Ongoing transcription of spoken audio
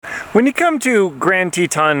When you come to Grand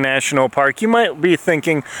Teton National Park, you might be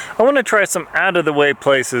thinking, I want to try some out-of-the-way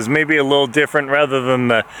places, maybe a little different rather than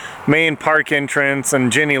the main park entrance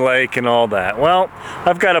and Jenny Lake and all that. Well,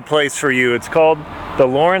 I've got a place for you. It's called the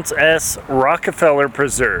Lawrence S. Rockefeller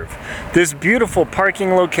Preserve. This beautiful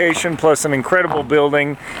parking location plus an incredible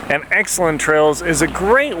building and excellent trails is a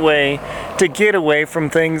great way to get away from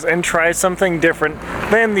things and try something different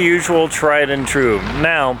than the usual tried and true.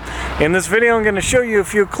 Now, in this video I'm going to show you a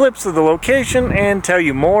few clips of the location and tell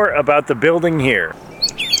you more about the building here.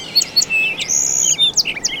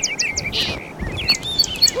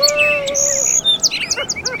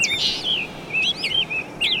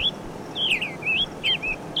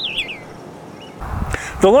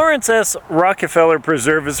 The Lawrence S. Rockefeller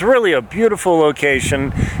Preserve is really a beautiful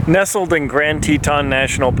location nestled in Grand Teton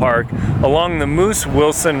National Park along the Moose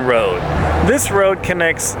Wilson Road. This road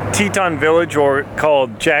connects Teton Village, or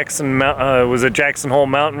called Jackson Hole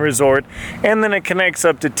Mountain Resort, and then it connects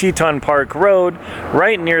up to Teton Park Road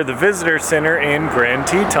right near the Visitor Center in Grand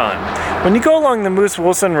Teton. When you go along the Moose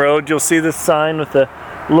Wilson Road, you'll see the sign with the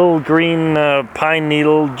little green pine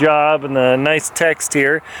needle job and the nice text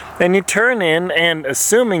here, and you turn in, and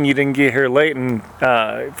assuming you didn't get here late and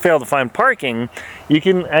fail to find parking, you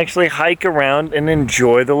can actually hike around and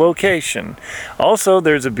enjoy the location. Also,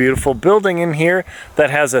 there's a beautiful building in here that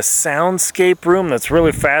has a soundscape room that's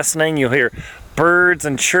really fascinating. You'll hear birds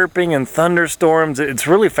and chirping and thunderstorms. It's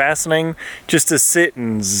really fascinating just to sit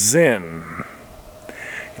and zen,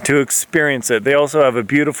 to experience it. They also have a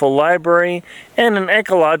beautiful library and an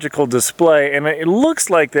ecological display, and it looks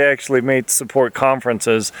like they actually may support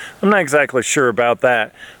conferences. I'm not exactly sure about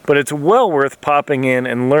that, but it's well worth popping in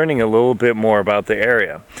and learning a little bit more about the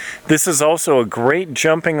area. This is also a great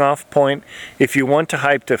jumping off point if you want to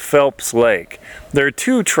hike to Phelps Lake. There are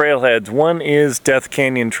two trailheads. One is Death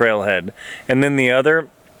Canyon Trailhead, and then the other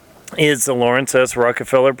is the Lawrence S.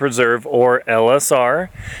 Rockefeller Preserve, or LSR,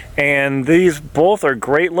 and these both are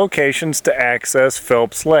great locations to access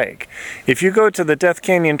Phelps Lake. If you go to the Death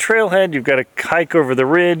Canyon Trailhead, you've got to hike over the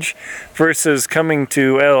ridge, versus coming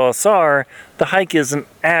to LSR, the hike isn't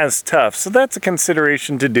as tough. So that's a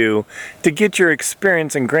consideration to do to get your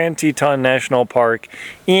experience in Grand Teton National Park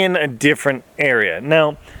in a different area.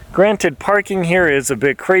 Now, granted, parking here is a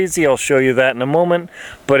bit crazy. I'll show you that in a moment,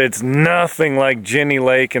 but it's nothing like Jenny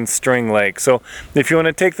Lake and String Lake. So if you want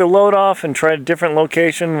to take the load off and try a different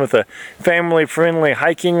location with a family-friendly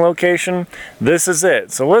hiking location, this is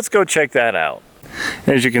it. So let's go check that out.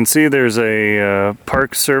 As you can see, there's a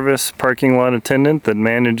Park Service parking lot attendant that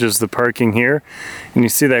manages the parking here. And you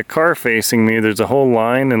see that car facing me. There's a whole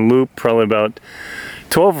line and loop, probably about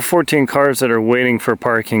 12 or 14 cars that are waiting for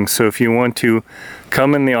parking. So if you want to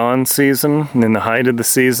come in the on season, in the height of the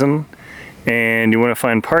season, and you want to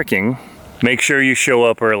find parking, make sure you show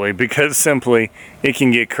up early, because simply it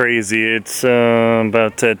can get crazy. It's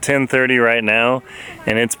about 10:30 right now,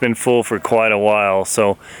 and it's been full for quite a while.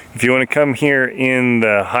 So if you want to come here in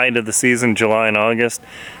the height of the season, July and August,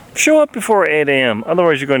 show up before 8 a.m.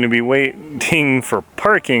 Otherwise you're going to be waiting for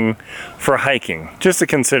parking for hiking. Just a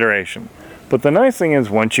consideration. But the nice thing is,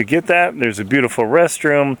 once you get that, there's a beautiful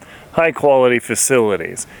restroom, high quality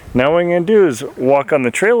facilities. Now what I'm going to do is walk on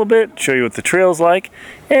the trail a bit, show you what the trail's like,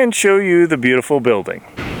 and show you the beautiful building.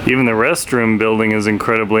 Even the restroom building is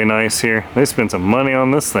incredibly nice here. They spent some money on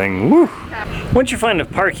this thing. Woo! Once you find a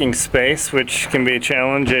parking space, which can be a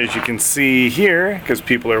challenge as you can see here, because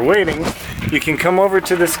people are waiting, you can come over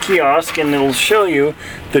to this kiosk and it'll show you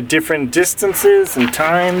the different distances and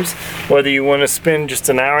times, whether you want to spend just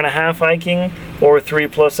an hour and a half hiking, or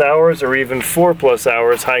 3+ hours, or even 4+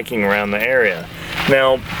 hours hiking around the area.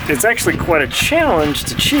 Now, it's actually quite a challenge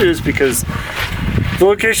to choose because the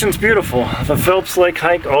location's beautiful. The Phelps Lake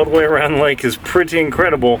hike all the way around the lake is pretty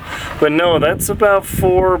incredible, but no, that's about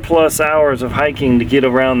 4+ hours of hiking to get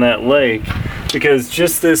around that lake, because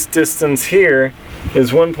just this distance here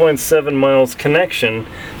is 1.7 miles connection.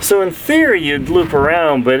 So in theory you'd loop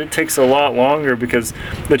around, but it takes a lot longer because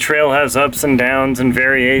the trail has ups and downs and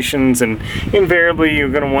variations, and invariably you're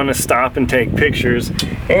going to want to stop and take pictures.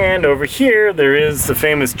 And over here there is the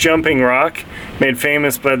famous jumping rock, made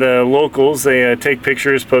famous by the locals. They take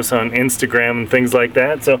pictures, post on Instagram and things like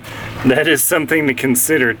that, so that is something to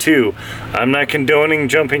consider too. I'm not condoning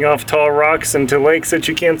jumping off tall rocks into lakes that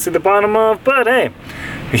you can't see the bottom of, but hey,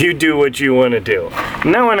 you do what you want to do.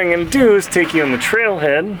 Now what I'm going to do is take you on the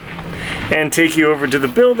trailhead and take you over to the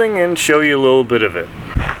building and show you a little bit of it.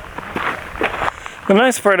 The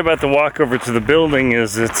nice part about the walk over to the building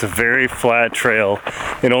is it's a very flat trail.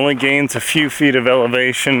 It only gains a few feet of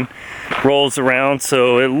elevation, rolls around,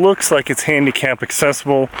 so it looks like it's handicap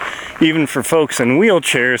accessible even for folks in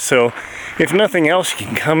wheelchairs. So if nothing else, you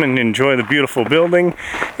can come and enjoy the beautiful building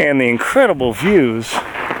and the incredible views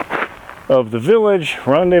of the village,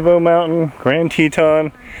 Rendezvous Mountain, Grand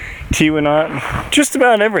Teton, Tiwanaut, just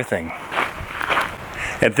about everything.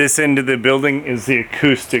 At this end of the building is the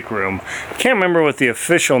acoustic room. I can't remember what the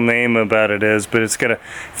official name about it is, but it's got a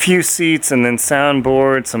few seats and then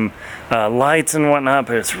soundboard, some lights and whatnot,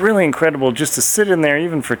 but it's really incredible just to sit in there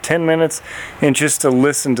even for 10 minutes and just to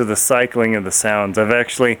listen to the cycling of the sounds. I've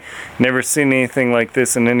actually never seen anything like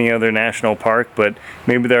this in any other national park, but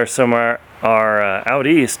maybe there are some are out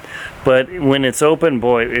east, but when it's open,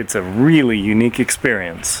 boy, it's a really unique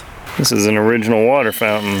experience. This is an original water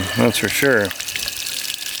fountain, that's for sure.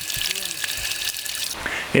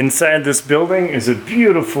 Inside this building is a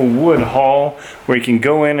beautiful wood hall where you can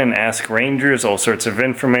go in and ask rangers all sorts of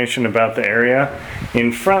information about the area.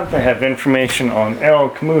 In front they have information on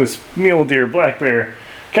elk, moose, mule deer, black bear,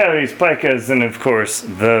 coyotes, pikas, and of course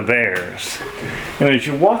the bears. And as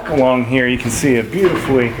you walk along here you can see a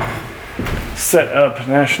beautifully set up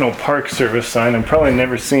National Park Service sign. I've probably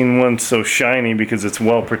never seen one so shiny because it's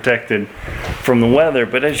well protected from the weather,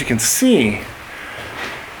 but as you can see,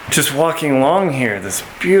 just walking along here, this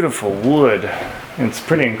beautiful wood, it's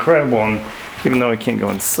pretty incredible. And even though I can't go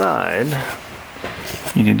inside,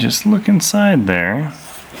 you can just look inside there.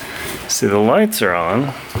 See, the lights are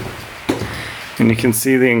on, and you can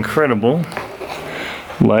see the incredible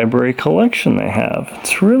library collection they have.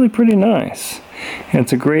 It's really pretty nice. And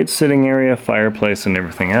it's a great sitting area, fireplace, and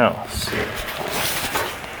everything else.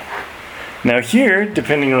 Now here,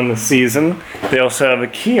 depending on the season, they also have a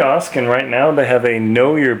kiosk, and right now they have a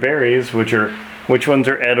Know Your Berries, which ones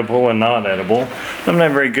are edible and not edible. I'm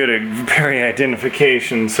not very good at berry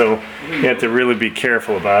identification, so you have to really be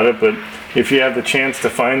careful about it, but if you have the chance to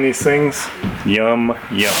find these things, yum,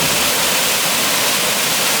 yum.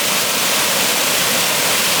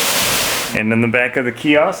 And in the back of the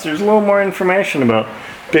kiosk, there's a little more information about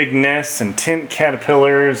big nests and tent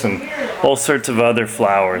caterpillars and all sorts of other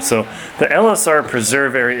flowers. So the LSR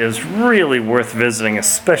Preserve area is really worth visiting,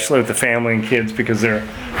 especially with the family and kids, because there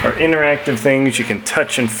are interactive things you can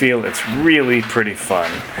touch and feel. It's really pretty fun.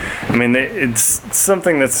 I mean, it's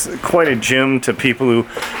something that's quite a gem to people who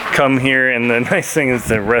come here, and the nice thing is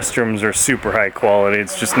the restrooms are super high quality.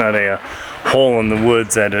 It's just not a hole in the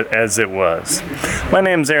woods as it was. My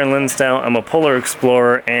name's Aaron Linsdau. I'm a polar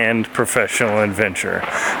explorer and professional adventurer.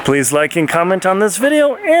 Please like and comment on this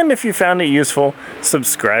video, and if you found it useful,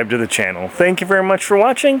 subscribe to the channel. Thank you very much for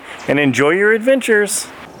watching, and enjoy your adventures.